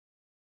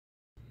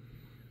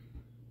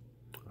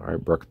All right,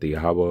 Brakati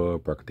Yahweh,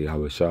 Brakati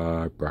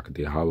Yahawashi, Brakati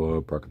Yahweh,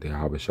 Brakati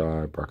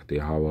Yahawashi, Brakati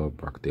Yahweh,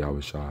 Brakati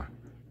Yahawashi.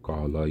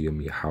 Call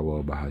Yim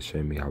Yahweh,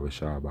 Bahashem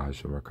Yahawashi,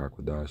 Bahashem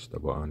Rakakwadash.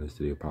 Double honors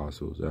to the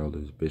apostles,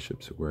 elders,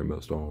 bishops, a great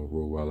millstone,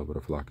 rule well over the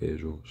flock of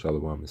Israel.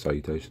 Shalom and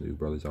salutations to you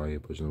brothers out here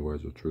pushing the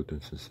words of truth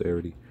and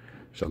sincerity.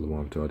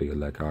 Shalom to all the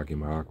elect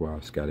Hakim Aqua,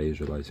 scattered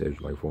Israelites,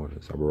 Israelite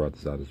foreigners. I brought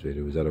this out this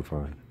video, it was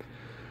edifying.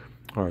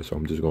 All right, so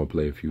I'm just going to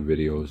play a few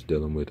videos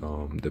dealing with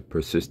the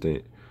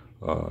persistent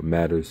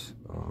matters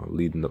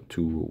leading up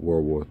to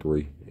World War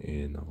III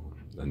and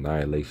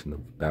annihilation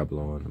of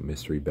Babylon,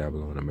 mystery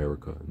Babylon,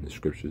 America, and the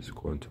scriptures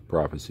according to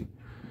prophecy,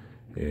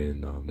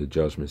 and the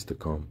judgments to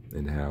come,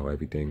 and how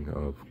everything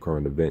of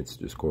current events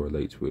just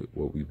correlates with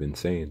what we've been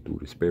saying through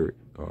the Spirit,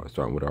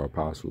 starting with our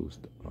apostles,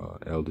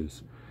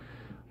 elders,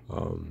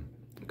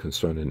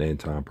 concerning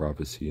end-time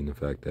prophecy and the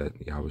fact that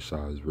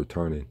Yahawashi is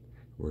returning.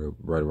 We're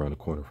right around the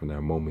corner from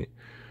that moment.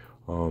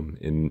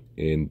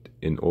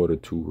 In order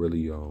to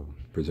really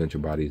present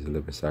your body as a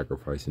living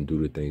sacrifice and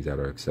do the things that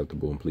are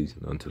acceptable and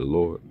pleasing unto the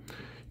Lord,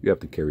 you have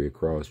to carry a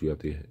cross. You have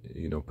to,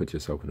 put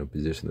yourself in a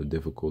position of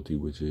difficulty,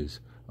 which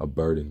is a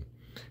burden.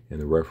 And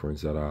the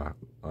reference that I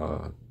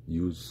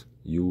use,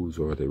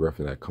 or the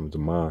reference that comes to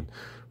mind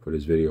for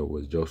this video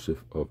was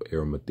Joseph of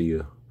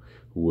Arimathea,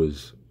 who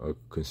was a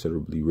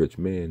considerably rich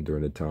man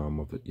during the time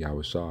of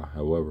Yahawashi.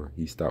 However,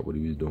 he stopped what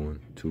he was doing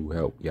to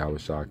help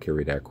Yahawashi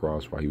carry that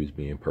cross while he was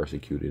being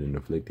persecuted and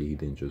afflicted. He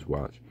didn't just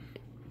watch.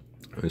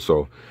 And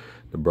so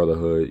the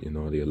brotherhood,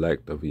 the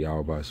elect of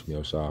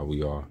Yahawashi,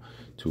 we are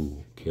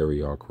to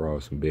carry our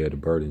cross and bear the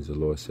burdens. The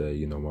Lord said,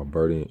 my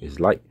burden is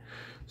light.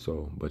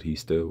 So, but he's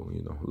still,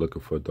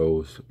 looking for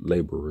those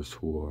laborers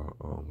who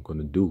are going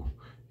to do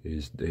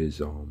his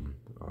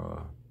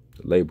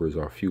the laborers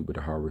are few, but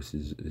the harvest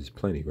is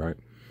plenty, right?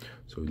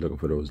 So he's looking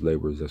for those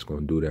laborers that's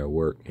going to do that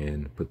work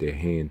and put their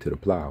hand to the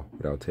plow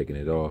without taking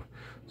it off,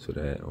 so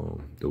that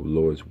the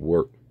Lord's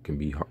work can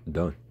be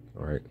done,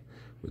 all right,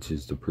 which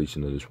is the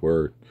preaching of this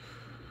word.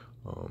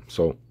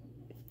 So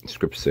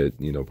scripture said,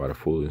 by the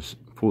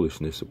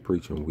foolishness of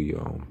preaching,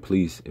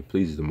 it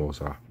pleases the Most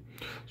High.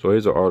 So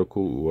here's an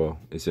article. Well,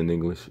 it's in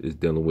English. It's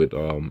dealing with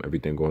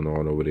everything going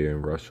on over there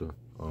in Russia,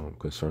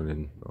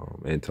 concerning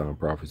end-time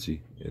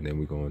prophecy, and then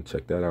we're going to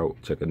check that out,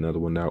 check another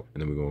one out,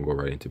 and then we're going to go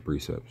right into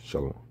precepts.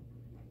 Shalom.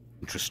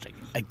 Interesting.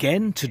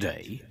 Again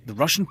today, the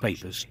Russian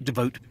papers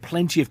devote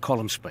plenty of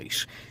column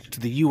space to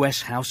the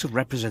US House of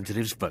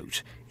Representatives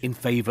vote in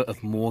favor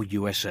of more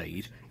US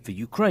aid for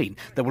Ukraine.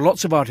 There were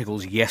lots of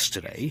articles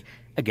yesterday,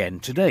 again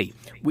today,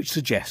 which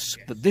suggests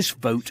that this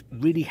vote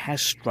really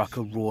has struck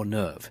a raw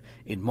nerve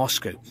in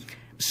Moscow.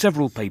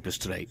 Several papers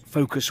today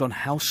focus on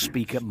House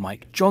Speaker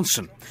Mike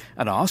Johnson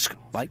and ask,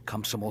 like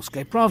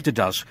Komsomolskaya Pravda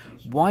does,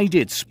 why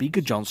did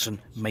Speaker Johnson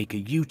make a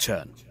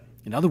U-turn?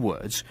 In other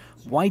words,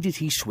 why did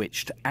he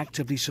switch to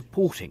actively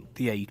supporting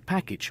the aid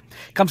package?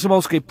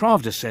 Komsomolskaya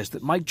Pravda says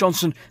that Mike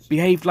Johnson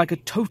behaved like a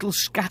total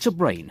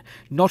scatterbrain,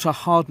 not a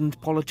hardened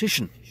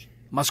politician.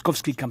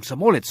 Moskovsky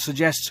Komsomolets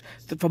suggests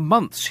that for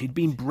months he'd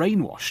been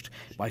brainwashed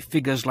by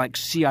figures like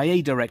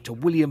CIA Director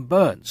William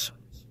Burns.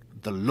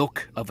 The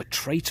look of a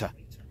traitor.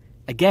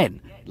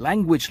 Again,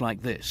 language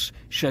like this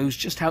shows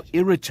just how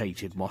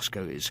irritated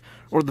Moscow is,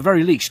 or at the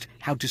very least,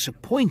 how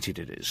disappointed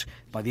it is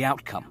by the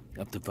outcome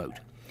of the vote.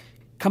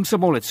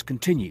 Komsomolets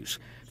continues,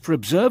 for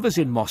observers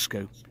in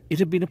Moscow, it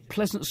had been a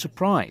pleasant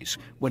surprise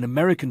when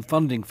American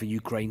funding for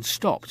Ukraine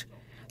stopped.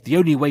 The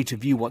only way to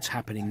view what's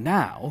happening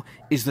now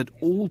is that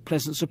all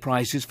pleasant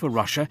surprises for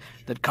Russia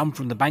that come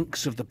from the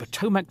banks of the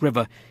Potomac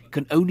River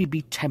can only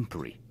be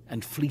temporary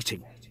and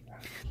fleeting.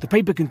 The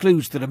paper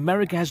concludes that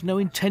America has no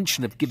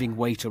intention of giving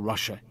way to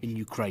Russia in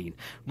Ukraine.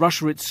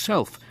 Russia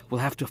itself will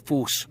have to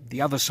force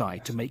the other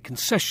side to make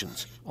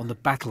concessions on the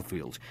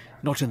battlefield,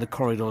 not in the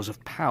corridors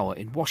of power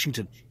in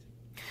Washington.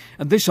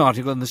 And this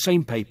article in the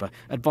same paper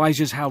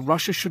advises how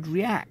Russia should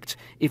react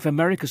if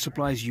America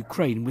supplies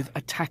Ukraine with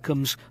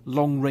ATACMS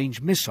long-range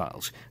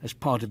missiles as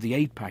part of the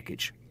aid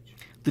package.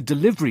 The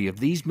delivery of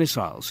these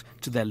missiles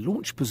to their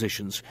launch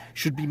positions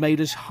should be made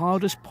as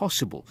hard as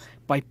possible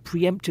by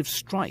preemptive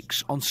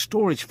strikes on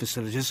storage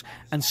facilities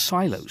and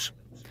silos.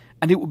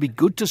 And it would be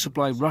good to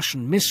supply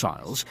Russian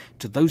missiles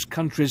to those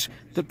countries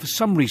that for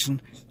some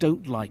reason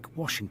don't like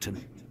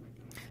Washington.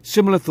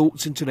 Similar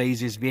thoughts in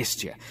today's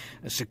Izvestia.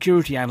 A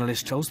security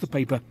analyst tells the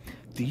paper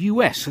the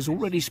US has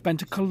already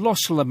spent a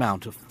colossal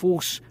amount of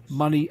force,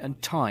 money and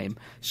time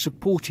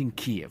supporting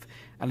Kiev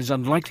and is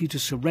unlikely to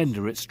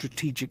surrender its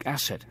strategic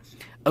asset.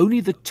 Only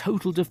the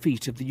total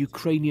defeat of the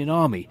Ukrainian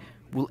army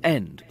will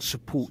end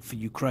support for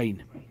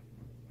Ukraine.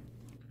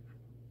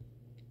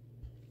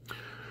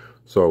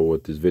 So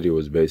what this video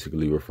is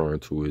basically referring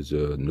to is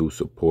a new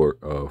support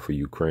for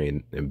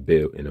Ukraine in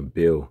a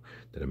bill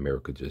that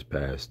America just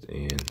passed.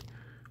 And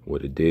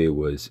what it did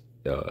was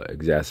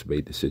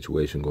exacerbate the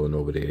situation going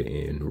over there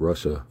in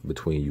Russia,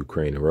 between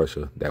Ukraine and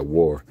Russia, that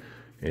war,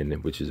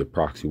 and which is a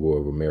proxy war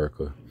of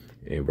America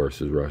and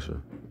versus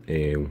Russia,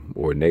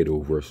 or NATO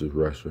versus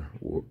Russia,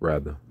 or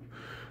rather.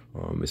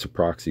 It's a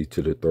proxy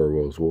to the Third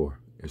World War.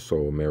 And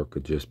so America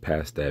just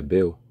passed that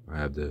bill. I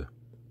have the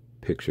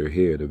picture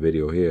here, the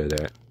video here,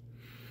 that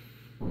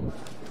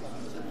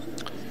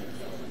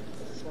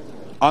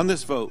on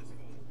this vote,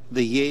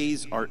 the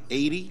yeas are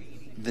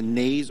 80, the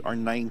nays are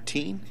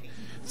 19.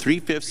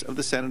 3/5 of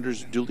the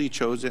senators duly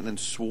chosen and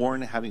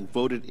sworn having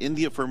voted in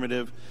the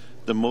affirmative,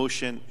 the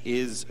motion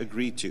is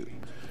agreed to.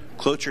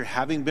 Cloture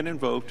having been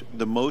invoked,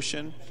 the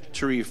motion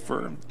to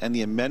reaffirm and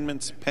the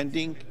amendments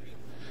pending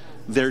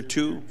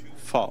thereto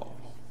fall.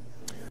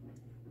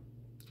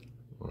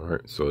 All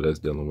right, so that's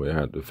dealing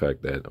with the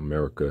fact that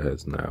America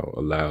has now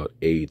allowed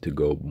aid to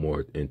go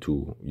more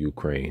into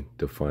Ukraine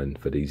to fund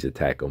for these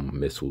attack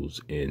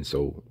missiles. And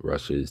so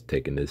Russia is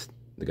taking this,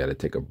 they got to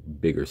take a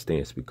bigger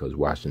stance because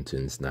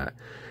Washington's not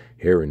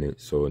hearing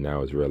it. So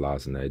now it's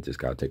realizing that it just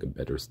got to take a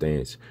better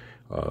stance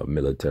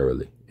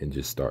militarily and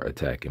just start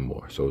attacking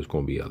more. So it's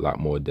going to be a lot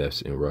more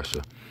deaths in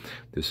Russia.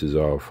 This is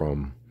all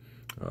from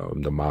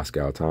the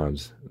Moscow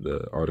Times.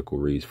 The article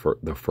reads,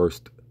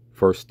 first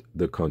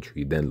the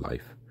country, then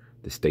life.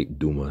 The State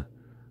Duma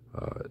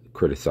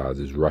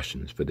criticizes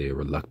Russians for their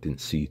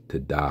reluctance to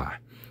die.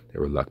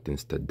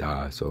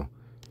 So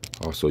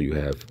also you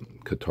have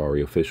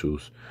Qatari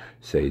officials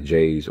say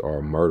Jays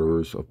are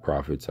murderers of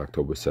prophets.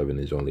 October 7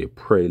 is only a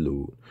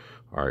prelude.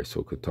 All right,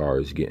 so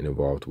Qatar is getting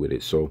involved with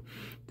it. So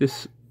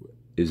this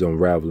is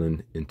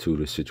unraveling into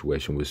the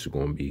situation, which is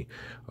going to be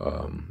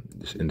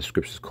in the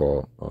scriptures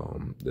called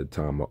the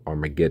time of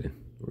Armageddon,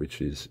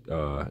 which is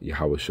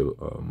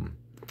Yahawashi,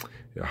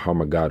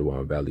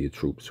 Armageddon Valley of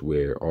Troops,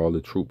 where all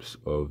the troops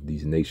of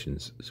these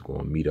nations is going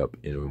to meet up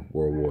in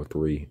World War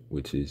III,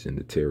 which is in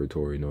the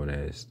territory known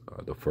as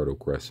the Fertile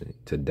Crescent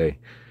today.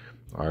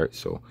 All right,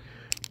 so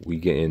we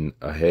getting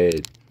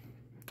ahead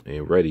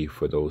and ready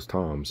for those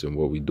times. And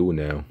what we do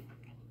now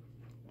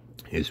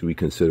is we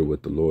consider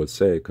what the Lord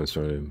said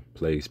concerning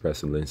plagues,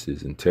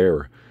 pestilences, and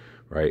terror.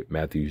 Right?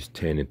 Matthew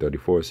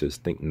 10:34 says,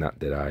 "Think not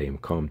that I am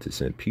come to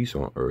send peace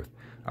on earth.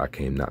 I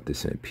came not to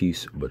send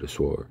peace, but a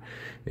sword."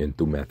 And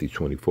through Matthew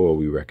 24,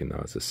 we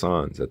recognize the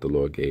signs that the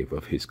Lord gave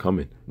of his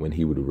coming when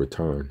he would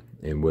return.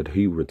 And when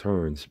he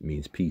returns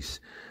means peace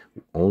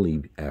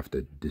only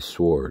after the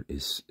sword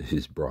is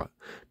brought,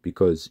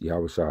 because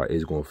Yahawashi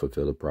is going to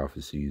fulfill the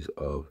prophecies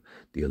of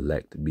the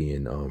elect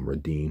being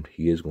redeemed.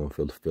 He is going to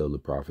fulfill the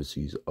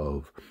prophecies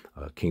of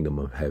kingdom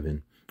of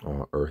heaven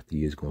on earth.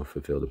 He is going to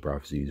fulfill the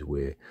prophecies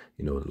where,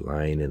 you know, the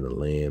lion and the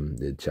lamb,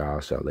 the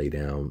child shall lay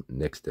down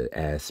next to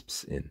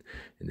asps, and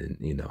then,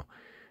 you know,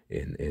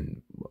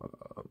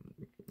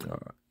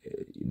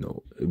 you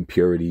know,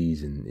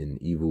 impurities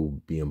and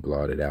evil being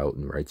blotted out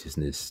and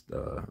righteousness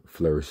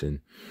flourishing.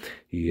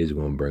 He is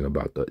going to bring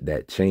about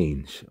that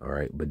change. All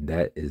right, but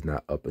that is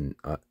not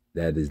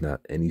that is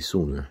not any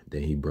sooner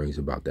than he brings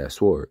about that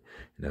sword,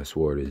 and that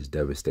sword is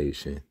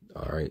devastation.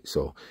 All right,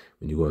 so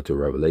when you go into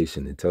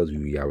Revelation, it tells you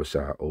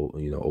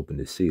Yahawashi, you know, opened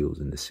the seals,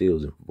 and the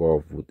seals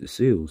involved with the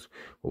seals,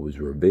 what was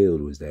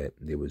revealed was that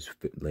there was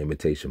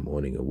lamentation,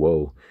 mourning, and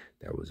woe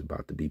that was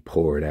about to be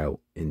poured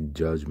out in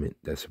judgment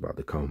that's about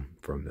to come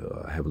from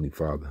the Heavenly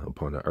Father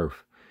upon the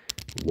earth.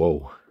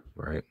 Woe,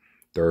 right?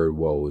 Third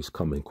woe is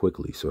coming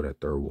quickly, so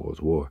that third woe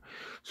is war.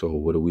 So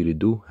what are we to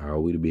do? How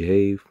are we to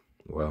behave?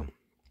 Well,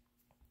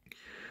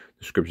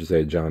 the scripture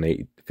said, John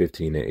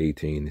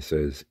 8:15-18, it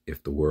says,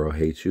 "If the world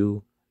hates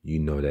you, you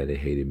know that it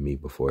hated me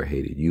before it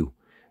hated you.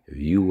 If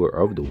you were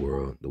of the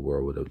world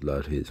would have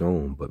loved his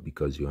own. But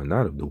because you are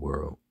not of the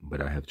world,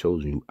 but I have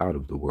chosen you out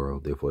of the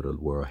world, therefore the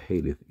world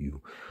hateth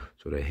you."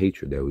 So the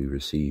hatred that we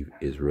receive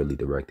is really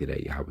directed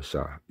at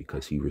Yahawashi,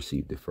 because he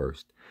received it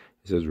first.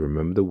 It says,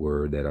 "Remember the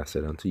word that I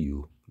said unto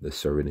you, the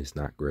servant is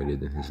not greater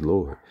than his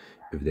Lord.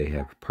 If they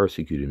have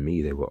persecuted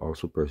me, they will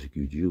also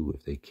persecute you.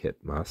 If they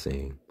kept my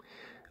saying,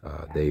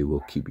 they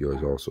will keep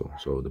yours also."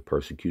 So the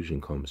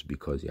persecution comes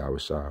because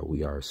Yahawashi,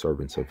 we are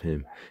servants of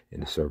him,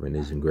 and the servant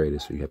isn't greater.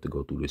 So you have to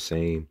go through the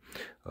same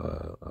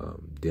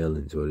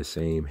dealings or the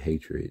same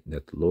hatred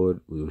that the Lord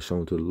was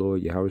shown to the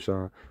Lord.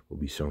 Yahawashi will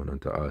be shown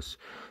unto us.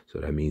 So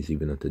that means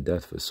even unto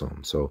death for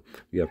some. So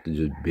we have to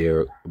just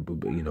bear,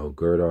 you know,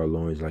 gird our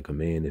loins like a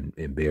man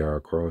and bear our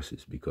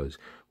crosses, because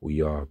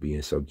we are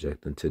being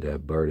subject unto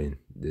that burden,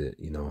 that,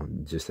 you know,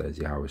 just as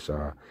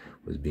Yahawashi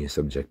was being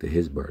subject to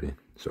his burden.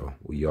 So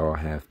we all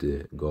have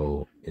to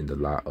go in the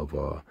lot of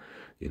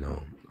you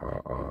know,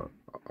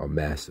 our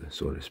master,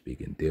 so to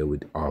speak, and deal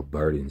with our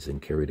burdens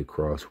and carry the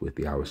cross with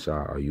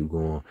Yahawashi. Are you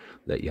going to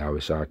let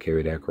Yahawashi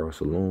carry that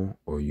cross alone,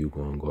 or are you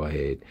going to go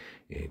ahead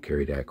and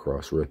carry that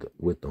cross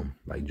with them,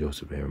 like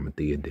Joseph and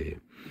Arimathea did?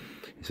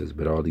 He says,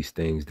 "But all these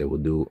things they will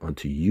do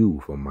unto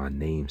you for my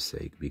name's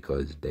sake,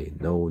 because they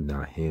know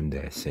not him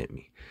that sent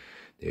me."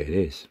 There it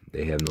is.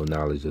 They have no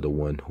knowledge of the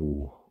one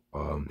who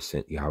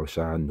sent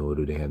Yahawashi, nor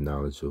do they have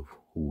knowledge of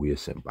who we are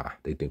sent by.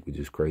 They think we're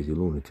just crazy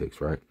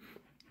lunatics, right?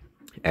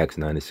 Acts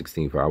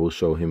 9:16, "For I will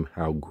show him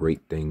how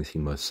great things he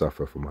must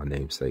suffer for my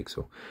name's sake."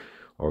 So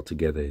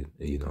altogether,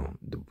 you know,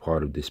 the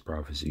part of this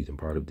prophecies and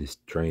part of this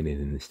training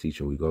and this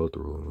teaching we go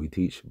through and we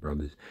teach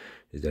brothers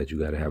is that you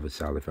got to have a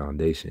solid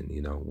foundation.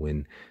 You know,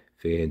 when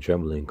fear and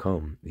trembling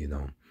come, you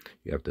know,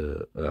 you have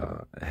to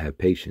have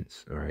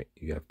patience, all right?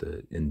 You have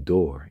to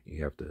endure.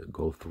 You have to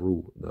go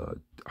through the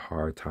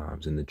hard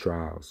times and the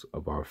trials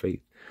of our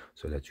faith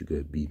so that you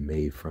could be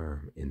made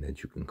firm and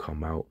that you can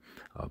come out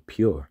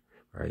pure,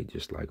 right?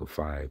 Just like a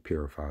fire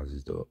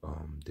purifies the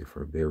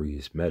different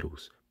various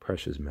metals,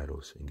 precious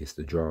metals, and gets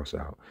the dross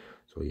out.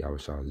 So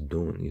Yahawashi is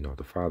doing, you know,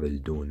 the Father is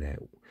doing that,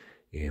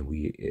 and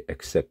we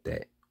accept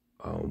that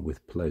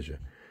with pleasure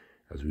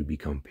as we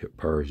become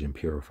purged and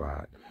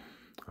purified.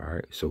 All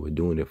right, so we're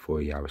doing it for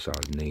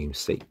Yahawashi's name's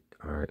sake.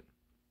 All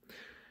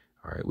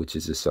right, which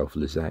is a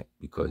selfless act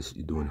because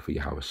you're doing it for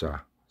Yahawashi.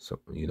 So,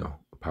 you know,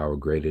 a power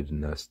greater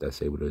than us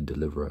that's able to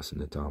deliver us in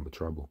the time of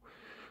trouble.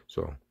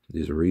 So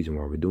there's a reason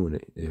why we're doing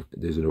it.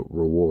 There's a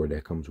reward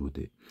that comes with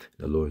it.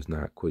 The Lord is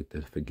not quick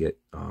to forget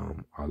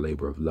our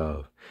labor of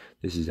love.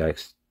 This is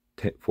Acts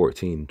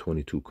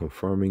 14:22,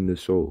 confirming the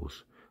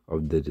souls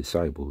of the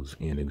disciples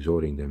and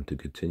exhorting them to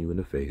continue in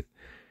the faith,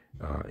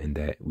 and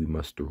that we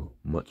must through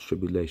much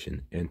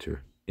tribulation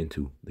enter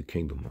into the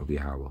kingdom of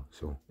Yahweh.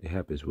 So it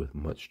happens with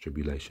much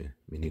tribulation.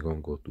 I mean, you're going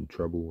to go through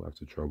trouble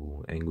after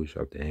trouble, anguish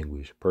after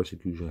anguish,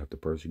 persecution after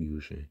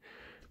persecution.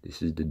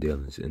 This is the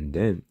dealings. And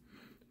then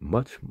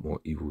much more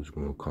evil is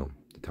going to come.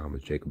 The time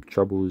of Jacob's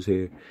trouble is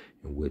here,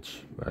 in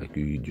which, like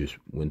you just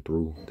went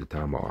through, the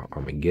time of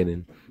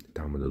Armageddon, the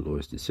time of the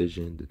Lord's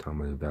decision, the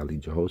time of the Valley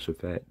of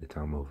Jehoshaphat, the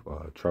time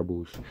of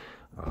troubles,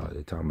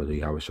 the time of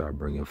the Yahawashi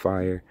bringing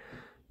fire.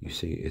 You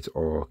see, it's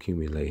all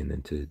accumulating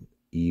into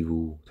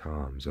evil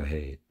times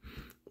ahead.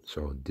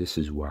 So this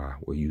is why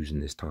we're using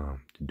this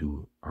time to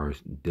do our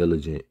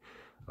diligent,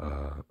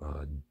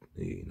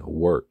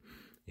 work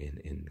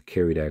and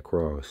carry that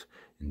cross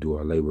and do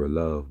our labor of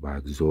love by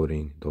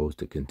exhorting those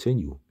to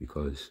continue,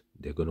 because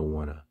they're going to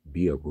want to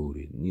be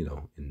uprooted, you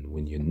know. And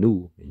when you're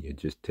new and you're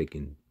just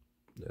taking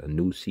a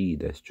new seed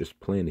that's just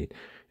planted,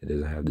 it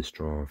doesn't have the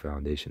strong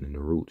foundation and the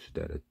roots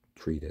that a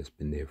tree that's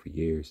been there for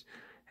years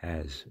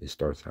has. It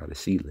starts out a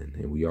seedling,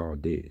 and we all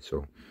did.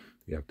 So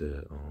we have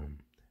to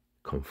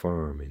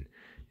confirm and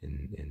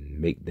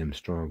make them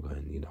stronger,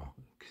 and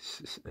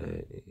it's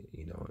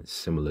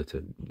similar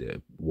to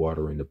the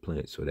watering the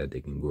plant so that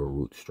they can grow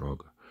roots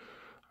stronger.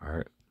 All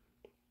right,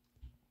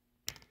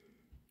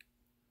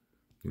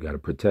 you got to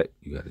protect,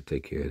 you got to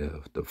take care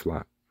of the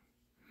flock.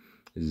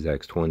 This is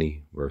Acts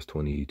 20 verse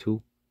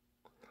 22.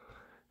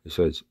 It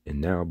says,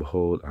 and now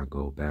behold, I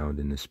go bound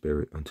in the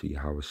spirit unto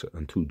Yahawashi,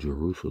 unto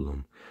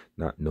Jerusalem,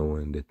 not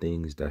knowing the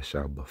things that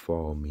shall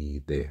befall me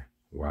there.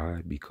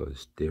 Why?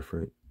 Because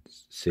different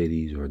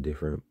cities or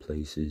different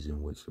places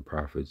in which the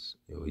prophets,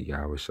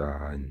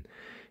 Yahawashi, and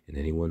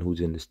anyone who's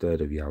in the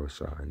stead of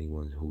Yahawashi,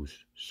 anyone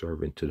who's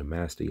servant to the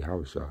master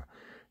Yahawashi,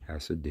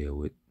 has to deal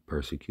with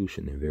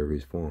persecution in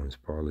various forms.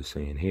 Paul is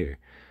saying here,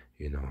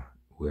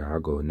 where I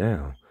go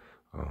now,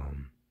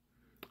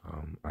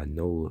 I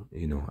know,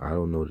 I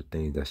don't know the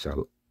things that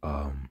shall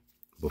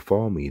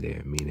befall me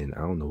there, meaning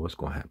I don't know what's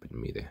going to happen to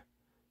me there.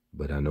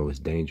 But I know it's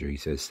danger. He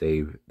says,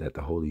 save that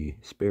the Holy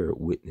Spirit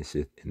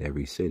witnesseth in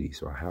every city.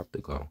 So I have to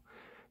go.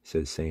 It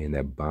says, saying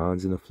that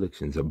bonds and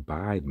afflictions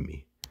abide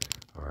me.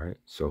 All right.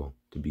 So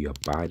to be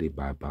abided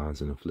by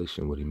bonds and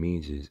affliction, what it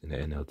means is, in the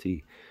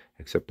NLT,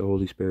 except the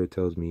Holy Spirit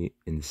tells me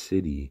in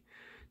city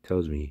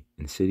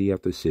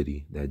after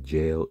city that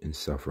jail and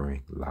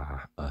suffering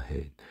lie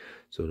ahead.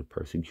 So the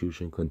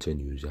persecution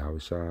continues.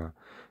 Yahawashi,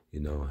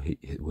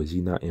 was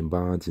he not in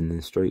bonds and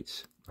in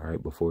straits? All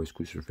right, before his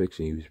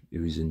crucifixion, he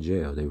was in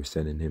jail. They were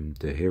sending him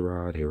to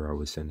Herod. Herod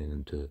was sending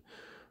him to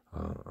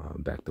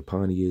back to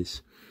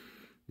Pontius.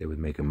 They was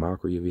making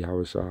mockery of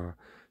Yahawashi.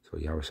 So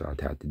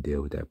Yahawashi had to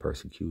deal with that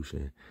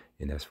persecution,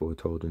 and that's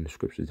foretold in the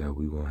scriptures that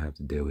we won't have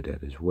to deal with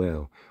that as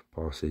well.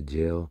 Paul said,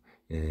 "Jail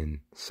and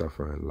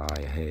suffering lie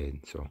ahead."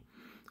 So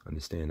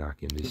understand,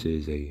 Akim, this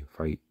is a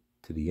fight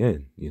to the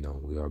end.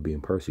 We are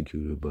being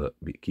persecuted, but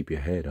keep your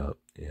head up.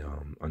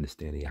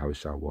 Understanding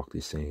Yahawashi walked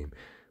the same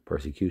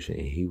persecution,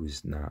 and he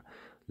was not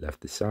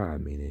left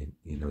aside, meaning,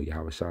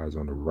 Yahawashi is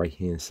on the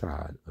right-hand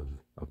side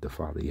of the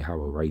Father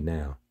Yahweh right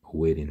now,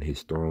 awaiting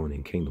his throne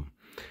and kingdom.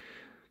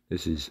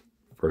 This is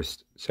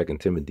 2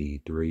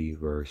 Timothy 3,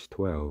 verse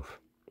 12.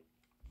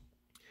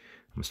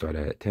 I'm going to start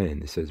at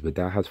 10. It says, but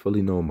thou hast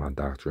fully known my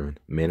doctrine,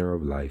 manner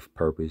of life,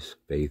 purpose,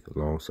 faith,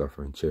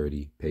 long-suffering,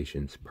 charity,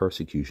 patience,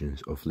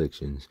 persecutions,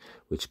 afflictions,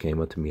 which came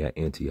unto me at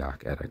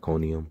Antioch, at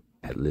Iconium,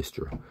 at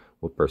Lystra,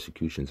 what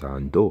persecutions I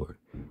endured,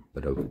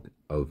 but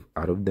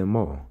out of them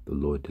all the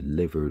Lord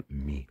delivered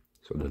me.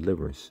 So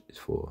deliverance is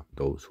for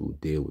those who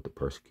deal with the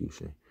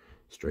persecution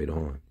straight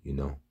on,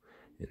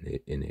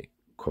 and it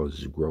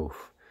causes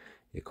growth,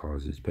 it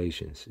causes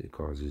patience, it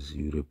causes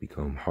you to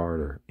become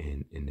harder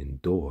and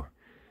endure,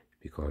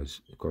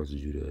 because it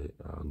causes you to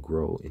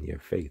grow in your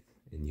faith,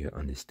 in your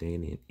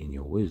understanding, in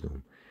your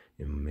wisdom,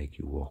 and make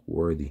you walk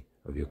worthy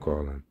of your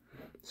calling.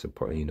 So,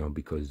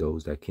 because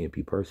those that can't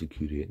be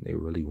persecuted, they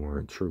really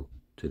weren't true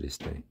to this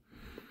thing.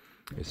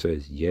 It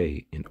says,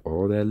 yea, and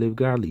all that live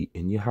godly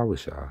in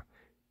Yahawashi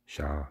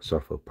shall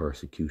suffer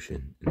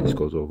persecution. And this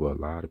goes over a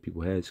lot of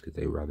people's heads because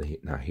they rather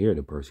not hear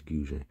the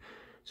persecution.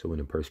 So when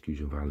the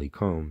persecution finally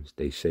comes,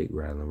 they shake,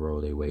 rattle, and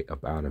roll their way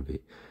up out of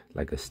it.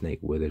 Like a snake,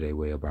 wither their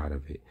way up out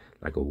of it.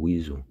 Like a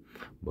weasel.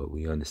 But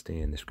we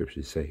understand the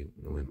scriptures say,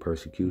 when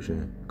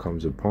persecution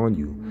comes upon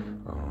you,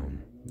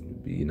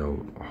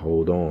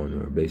 hold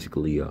on, or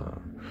basically,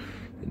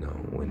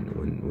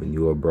 when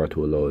you are brought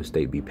to a lower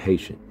state, be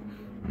patient.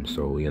 And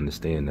so we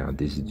understand now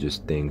this is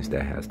just things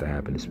that has to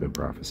happen. It's been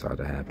prophesied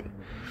to happen.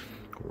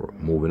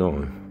 Moving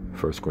on.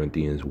 1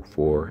 Corinthians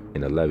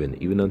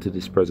 4:11. Even unto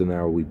this present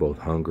hour we both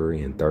hunger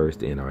and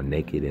thirst and are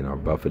naked and are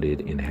buffeted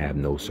and have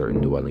no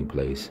certain dwelling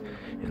place,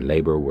 and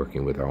labor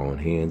working with our own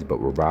hands, but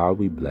reviled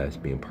we bless,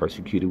 being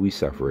persecuted we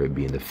suffer it,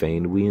 being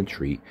defamed we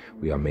entreat.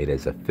 We are made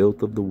as a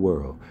filth of the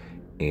world,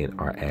 and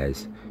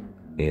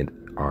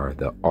are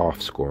the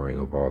offscoring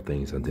of all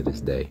things unto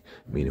this day.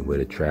 Meaning we're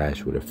the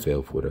trash, we're the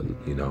filth, we're the,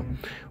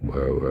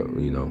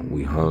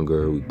 we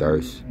hunger, we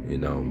thirst,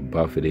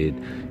 buffeted,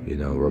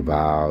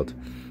 reviled.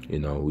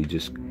 We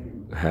just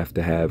have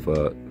to have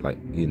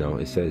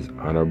it says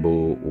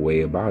honorable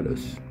way about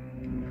us.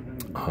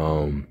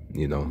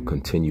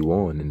 Continue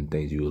on in the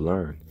things you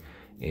learn.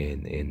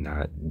 And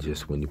not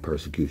just when the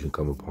persecution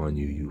come upon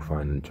you, you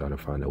try to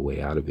find a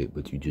way out of it,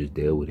 but you just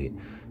deal with it.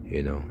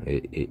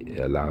 It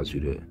allows you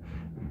to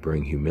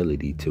bring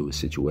humility to a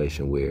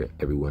situation where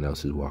everyone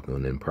else is walking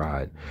on in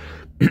pride.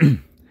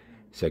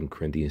 2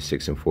 Corinthians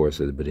 6:4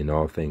 says, but in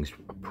all things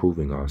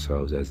proving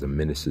ourselves as the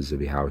ministers of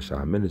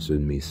Yahawashi. Minister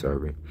means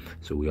servant.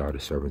 So we are the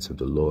servants of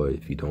the Lord.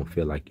 If you don't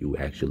feel like you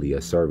actually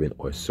a servant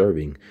or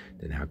serving,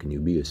 then how can you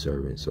be a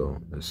servant? So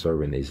a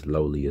servant is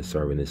lowly, a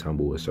servant is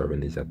humble, a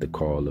servant is at the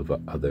call of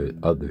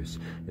others.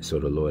 And so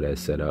the Lord has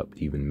set up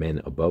even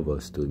men above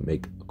us to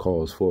make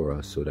calls for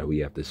us so that we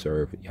have to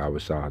serve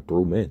Yahawashi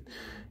through men.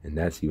 And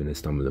that's even a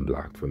stumbling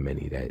block for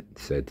many that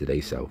said to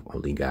themselves,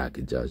 only God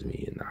could judge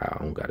me, and I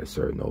don't got to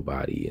serve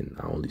nobody, and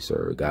I only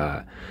serve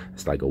God.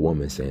 It's like a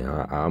woman saying,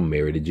 I'm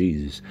married to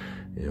Jesus,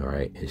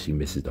 right? And she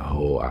misses the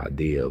whole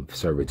idea of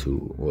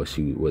servitude, or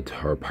what's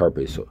her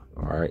purpose, all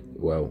right?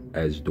 Well,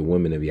 as the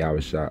women of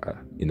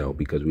Yahawashi,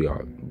 because we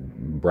are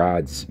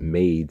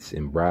bridesmaids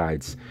and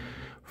brides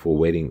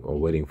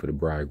waiting for the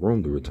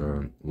bridegroom to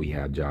return, we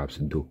have jobs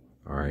to do.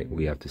 All right,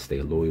 we have to stay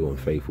loyal and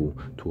faithful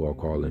to our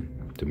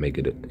calling to make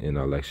it in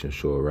our election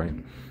sure, right?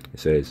 It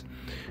says,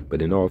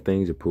 but in all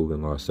things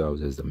approving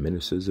ourselves as the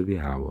ministers of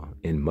Yahweh,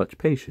 in much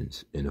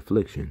patience, in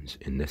afflictions,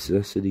 in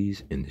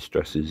necessities, in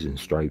distresses, in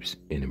stripes,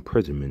 in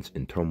imprisonments,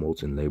 in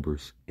tumults, and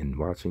labors, in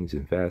watchings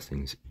and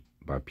fastings,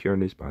 by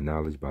pureness, by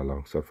knowledge, by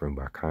long suffering,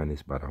 by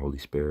kindness, by the Holy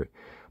Spirit,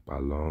 by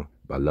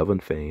love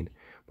unfeigned,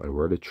 by the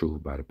word of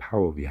truth, by the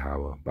power of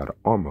Yahweh, by the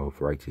armor of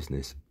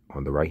righteousness,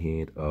 on the right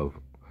hand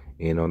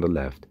and on the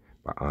left,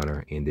 by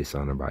honor and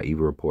dishonor, by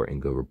evil report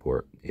and good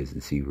report, is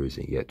deceivers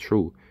and yet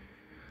true.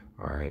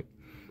 All right.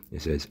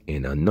 It says,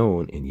 and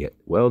unknown and yet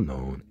well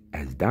known,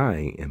 as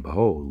dying and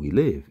behold we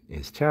live,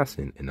 as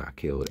chastened and not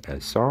killed,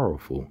 as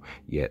sorrowful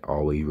yet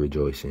always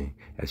rejoicing,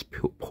 as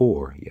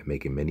poor yet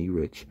making many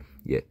rich,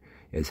 yet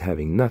as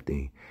having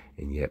nothing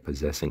and yet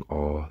possessing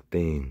all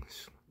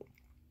things.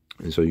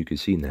 And so you can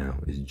see now,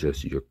 it's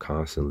just you're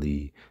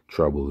constantly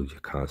troubled,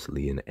 you're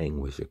constantly in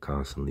anguish, you're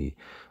constantly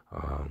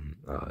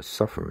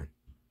suffering.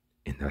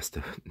 And that's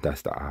the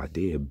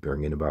idea,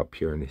 bringing about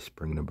pureness,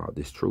 bringing about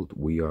this truth.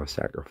 We are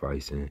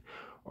sacrificing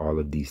all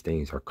of these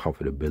things, our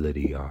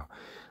comfortability, our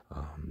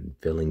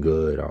feeling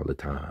good all the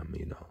time,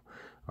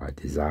 our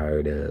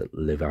desire to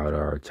live out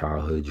our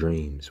childhood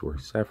dreams. We're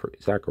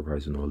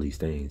sacrificing all these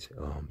things.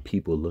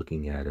 People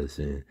looking at us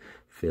and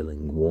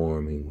feeling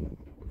warm and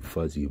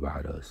fuzzy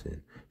about us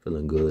and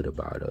feeling good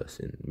about us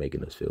and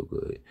making us feel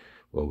good.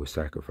 Well, we're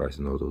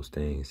sacrificing all those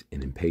things.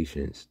 And in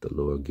patience, the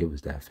Lord gives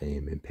us that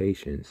fame. In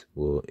patience,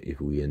 well, if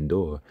we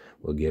endure,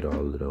 we'll get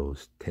all of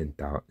those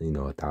 10,000,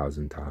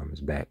 1,000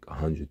 times back,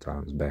 100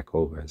 times back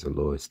over, as the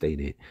Lord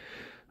stated.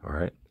 All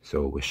right.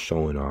 So we're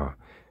showing our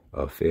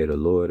fear to the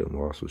Lord, and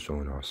we're also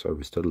showing our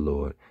service to the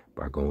Lord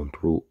by going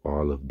through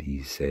all of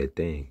these said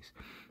things.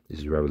 This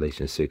is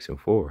Revelation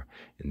 6:4.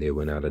 And there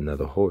went out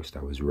another horse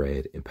that was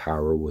red, and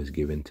power was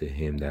given to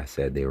him that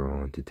sat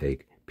thereon to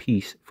take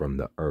peace from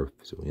the earth.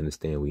 So we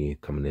understand we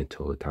ain't coming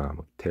into a time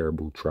of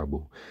terrible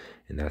trouble.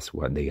 And that's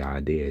what the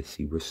idea is.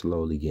 See, we're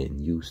slowly getting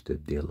used to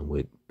dealing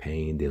with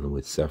pain, dealing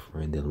with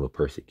suffering, dealing with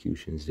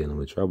persecutions, dealing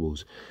with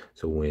troubles.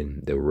 So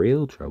when the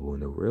real trouble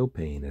and the real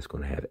pain that's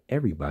going to have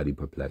everybody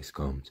perplexed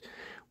comes,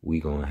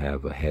 we're going to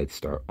have a head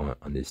start on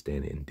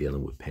understanding and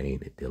dealing with pain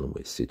and dealing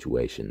with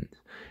situations,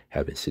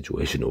 having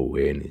situational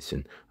awareness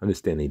and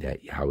understanding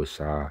that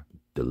Yahawashi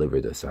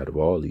delivered us out of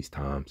all these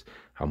times.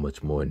 How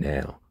much more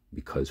now?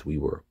 Because we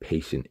were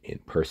patient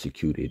and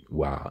persecuted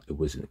while it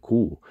wasn't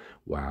cool,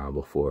 while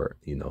before,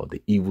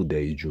 the evil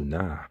days drew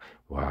nigh,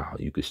 while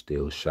you could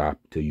still shop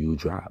till you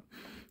drop,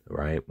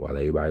 right? While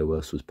everybody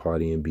else was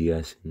partying,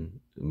 BS, and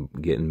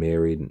getting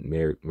married,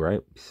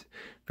 right?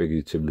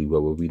 Figuratively,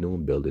 what were we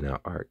doing? Building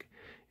our ark.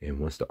 And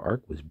once the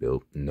ark was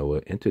built,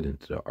 Noah entered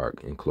into the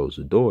ark and closed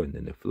the door, and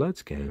then the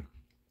floods came.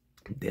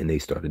 Then they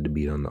started to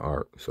beat on the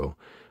ark. So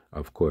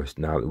Of course,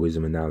 knowledge,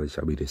 wisdom and knowledge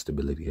shall be the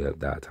stability of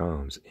thy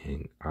times.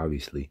 And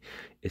obviously,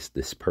 it's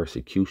this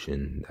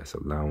persecution that's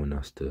allowing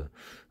us to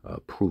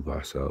prove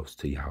ourselves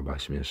to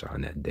Yahawashi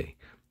on that day.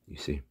 You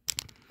see,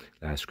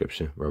 last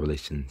scripture,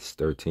 Revelation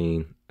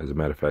 13. As a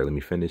matter of fact, let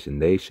me finish.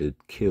 And they should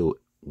kill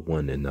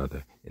one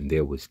another, and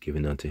there was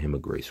given unto him a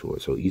great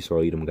sword. So Esau,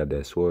 Edom got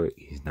that sword.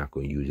 He's not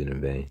going to use it in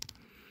vain.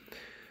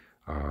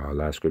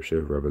 Last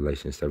scripture,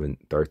 Revelation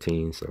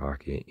 7:13,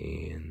 Salaki,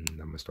 and I'm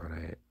going to start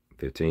at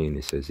 15.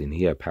 It says, and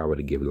he had power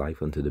to give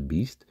life unto the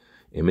beast,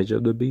 image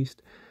of the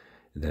beast,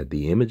 that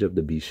the image of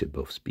the beast should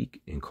both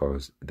speak and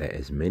cause that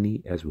as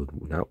many as would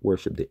not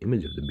worship the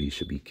image of the beast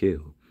should be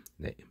killed.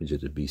 That image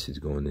of the beast is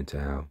going into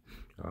how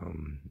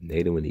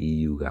NATO and the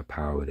EU got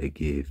power to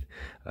give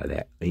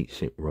that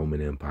ancient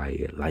Roman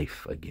Empire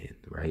life again,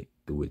 right?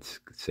 Through its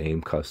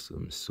same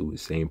customs, through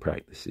its same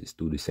practices,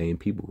 through the same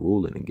people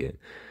ruling again.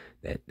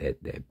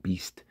 That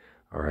beast,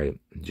 all right,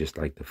 just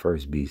like the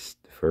first beast,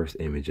 the first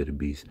image of the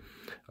beast,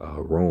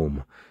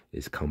 Rome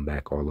is come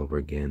back all over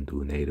again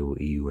through NATO,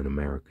 EU, and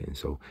America. And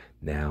so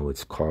now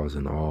it's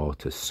causing all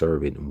to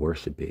serve it and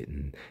worship it.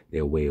 And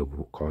their way of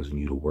causing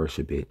you to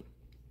worship it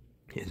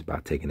is by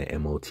taking the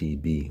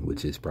MOTB,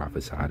 which is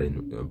prophesied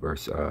in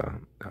verse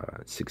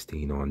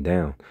 16 on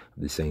down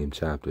of the same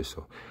chapter.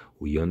 So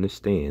we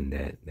understand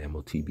that the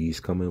MOTB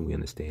is coming. We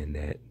understand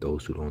that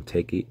those who don't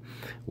take it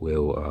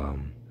will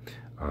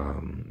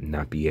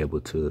not be able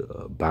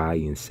to buy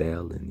and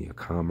sell, and your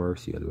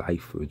commerce, your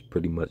life,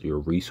 pretty much your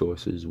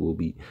resources will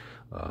be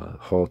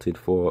halted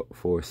for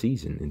a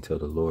season until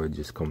the Lord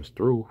just comes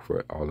through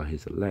for all of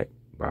his elect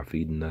by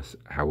feeding us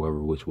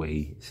however which way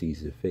he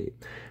sees it fit.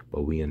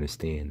 But we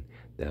understand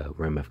the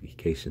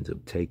ramifications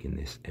of taking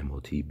this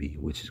MOTB,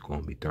 which is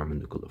going to be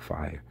thermonuclear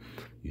fire,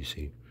 you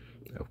see,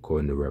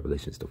 according to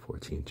Revelations, the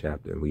 14th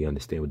chapter. And we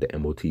understand what the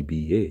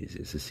MOTB is.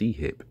 It's a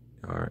C-hip,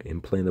 or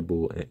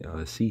implantable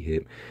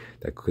C-hip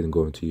that couldn't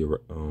go into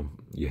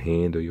your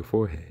hand or your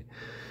forehead,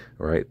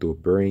 all right, through a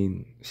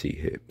brain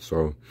C-hip.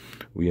 So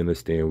we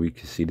understand, we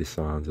can see the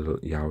signs of the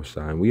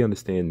Yahawashi, and we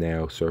understand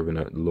now serving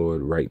the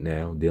Lord right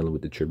now, dealing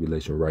with the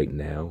tribulation right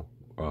now,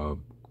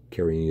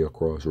 carrying your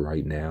cross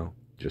right now,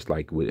 just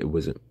like it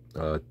wasn't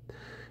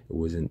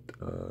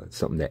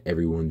something that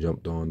everyone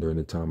jumped on during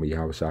the time of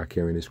Yahawashi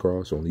carrying his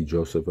cross. Only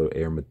Joseph of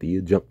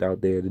Arimathea jumped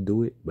out there to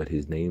do it, but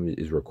his name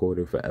is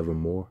recorded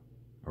forevermore.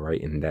 All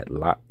right, and that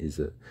lot is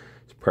a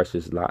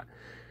precious lot.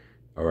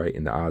 All right,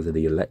 in the eyes of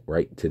the elect,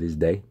 right to this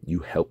day, you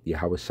help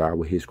Yahawashi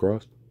with his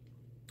cross.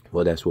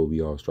 Well, that's what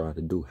we all strive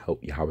to do: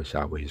 help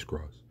Yahawashi with his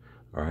cross.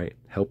 All right,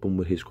 help him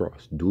with his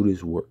cross. Do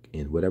this work,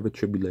 and whatever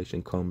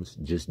tribulation comes,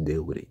 just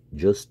deal with it.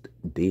 Just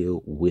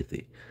deal with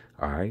it.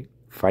 All right,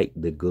 fight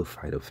the good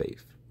fight of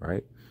faith.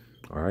 Right,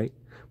 all right.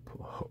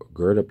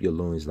 Gird up your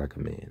loins like a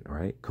man, all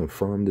right?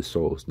 Confirm the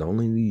souls. Not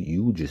only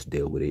you just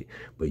deal with it,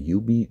 but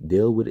you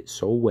deal with it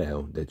so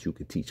well that you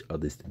can teach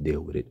others to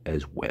deal with it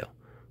as well,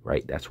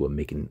 right? That's what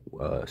making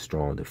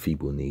strong the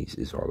feeble needs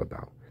is all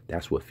about.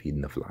 That's what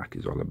feeding the flock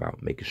is all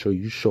about. Making sure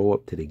you show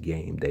up to the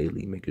game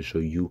daily. Making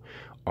sure you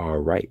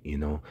are right, you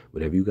know.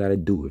 Whatever you got to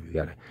do. If you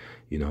got to,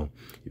 you know,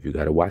 if you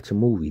got to watch a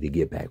movie to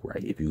get back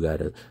right. If you got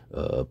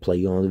to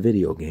play on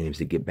video games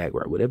to get back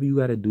right. Whatever you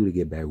got to do to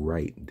get back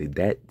right.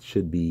 That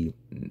should be,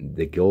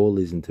 the goal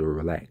isn't to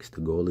relax. The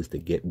goal is to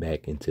get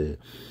back into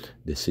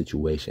the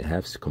situation.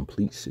 Have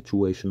complete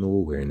situational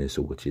awareness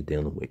of what you're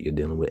dealing with. You're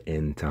dealing with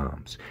end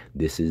times.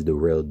 This is the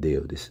real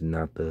deal. This is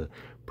not the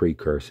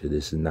precursor.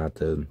 This is not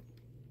the...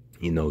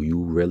 You know, you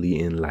really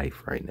in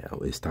life right now.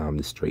 It's time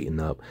to straighten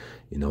up,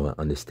 you know, and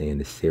understand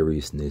the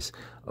seriousness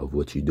of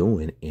what you're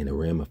doing and the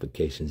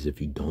ramifications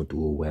if you don't do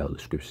it well. The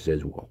scripture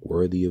says, walk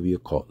worthy of your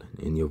calling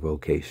in your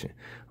vocation.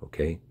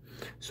 Okay.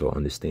 So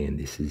understand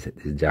this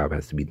job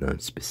has to be done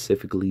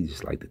specifically,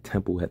 just like the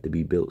temple had to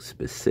be built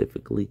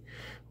specifically.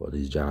 Well,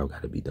 this job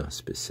got to be done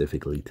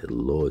specifically to the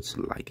Lord's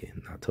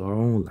liking, not to our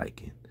own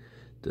liking.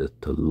 To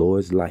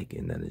Lord's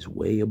liking that is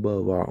way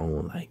above our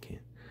own liking.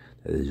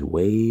 That is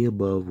way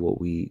above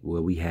what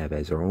we have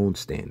as our own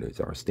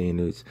standards. Our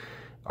standards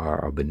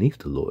are beneath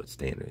the Lord's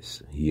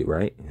standards.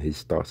 Right?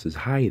 His thoughts is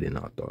higher than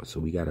our thoughts. So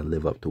we got to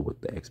live up to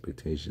what the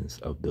expectations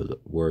of the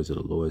words of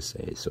the Lord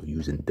say. So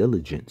using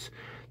diligence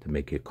to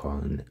make your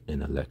calling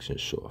and election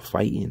sure.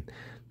 Fighting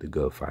the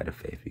good fight of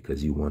faith,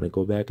 because you want to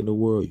go back in the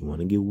world. You want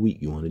to get weak.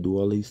 You want to do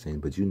all these things.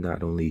 But you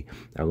not only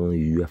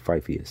you have to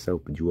fight for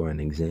yourself, but you are an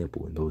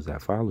example. And those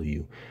that follow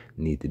you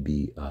need to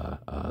be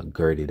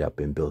girded up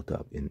and built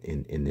up and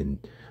then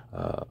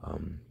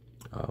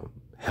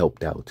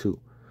helped out too.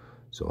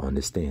 So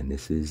understand,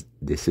 this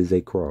is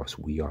a cross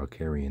we are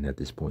carrying at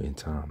this point in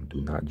time.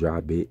 Do not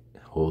drop it.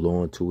 Hold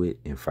on to it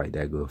and fight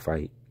that good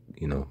fight.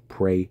 You know,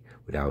 pray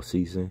without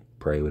ceasing.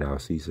 Pray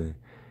without ceasing.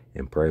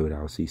 And pray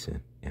without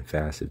ceasing. And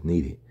fast if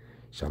needed.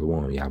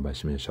 Shalom.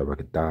 Yahawashi,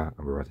 Shabbat,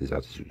 I'm about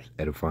to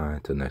edifying.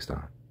 Until next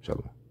time.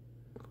 Shalom.